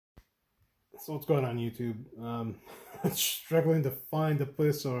So what's going on YouTube? Struggling to find a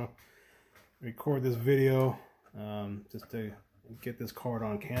place to record this video, just to get this card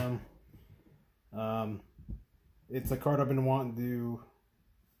on cam. It's a card I've been wanting to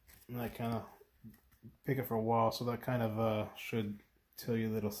kind of pick it for a while, so that kind of should tell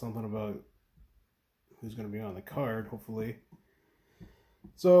you a little something about who's going to be on the card, hopefully.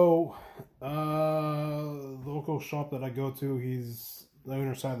 So, the local shop that I go to, the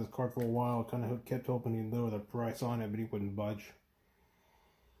owner side of this card for a while, kind of kept hoping he'd lower the price on it, but he wouldn't budge.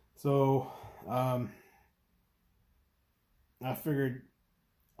 So, I figured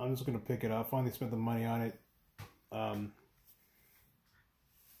I'm just going to pick it up. Finally spent the money on it.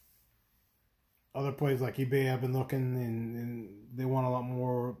 Other places like eBay, I've been looking, and they want a lot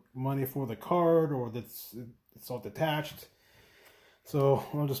more money for the card, or it's all detached. So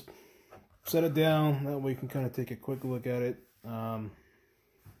I'll just set it down. That way you can kind of take a quick look at it.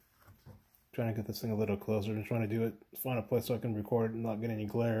 Trying to get this thing a little closer and trying to find a place so I can record it and not get any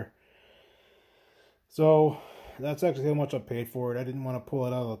glare. So that's actually how much I paid for it. I didn't want to pull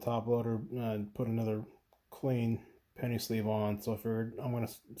it out of the top loader and put another clean penny sleeve on. So I figured I'm going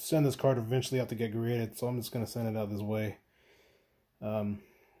to send this card eventually out to get graded. So I'm just going to send it out this way. I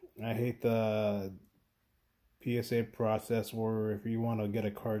hate the PSA process where if you want to get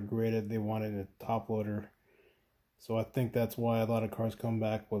a card graded, they want it in a top loader. So I think that's why a lot of cards come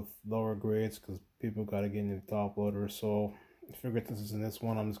back with lower grades, because people got to get in the top loader. So I figured this is in this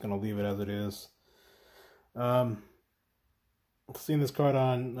one, I'm just going to leave it as it is. I've seen this card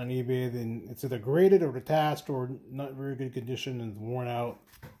on eBay, then it's either graded or detached or not very good condition and worn out.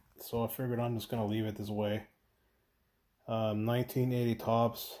 So I figured I'm just going to leave it this way. 1980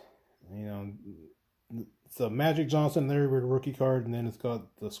 tops, you know. It's a Magic Johnson Larry Bird rookie card, and then it's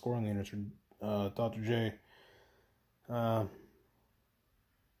got the scoring leaders for Dr. J. So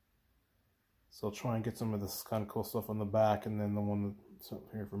I'll try and get some of this kind of cool stuff on the back, and then the one that's up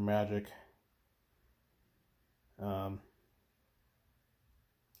here for Magic.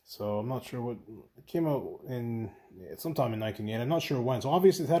 So I'm not sure what it came out in sometime in 1980. I'm not sure when. So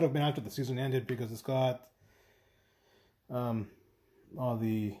obviously it had to have been after the season ended, because it's got all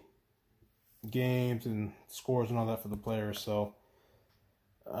the games and scores and all that for the players. So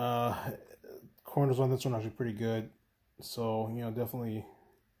corners on this one are actually pretty good. So, you know, definitely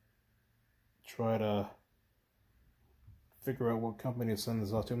try to figure out what company to send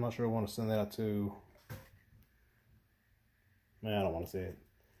this out to. I'm not sure I want to send that out to, man, I don't want to say it.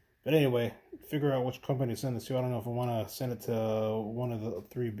 But anyway, figure out which company to send this to. I don't know if I want to send it to one of the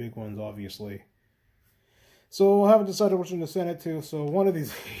three big ones, obviously. So I haven't decided which one to send it to. So one of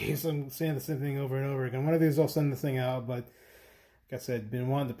these days, I'm saying the same thing over and over again. One of these I'll send this thing out, but like I said, been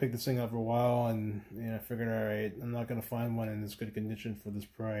wanting to pick this thing up for a while, and I figured, all right, I'm not gonna find one in this good condition for this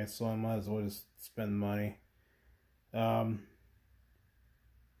price, so I might as well just spend money.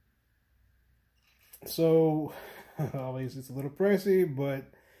 So obviously it's a little pricey, but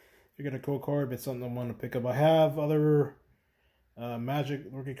if you get a cool card, it's something I want to pick up. I have other Magic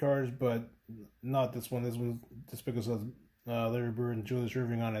rookie cards, but not this one. This one just because of Larry Bird and Julius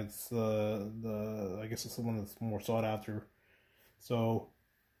Erving on it. It's I guess it's the one that's more sought after. So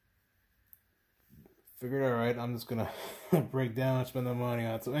figured, all right, I'm just gonna break down and spend the money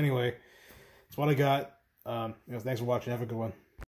on it. So anyway, that's what I got. Thanks for watching. Have a good one.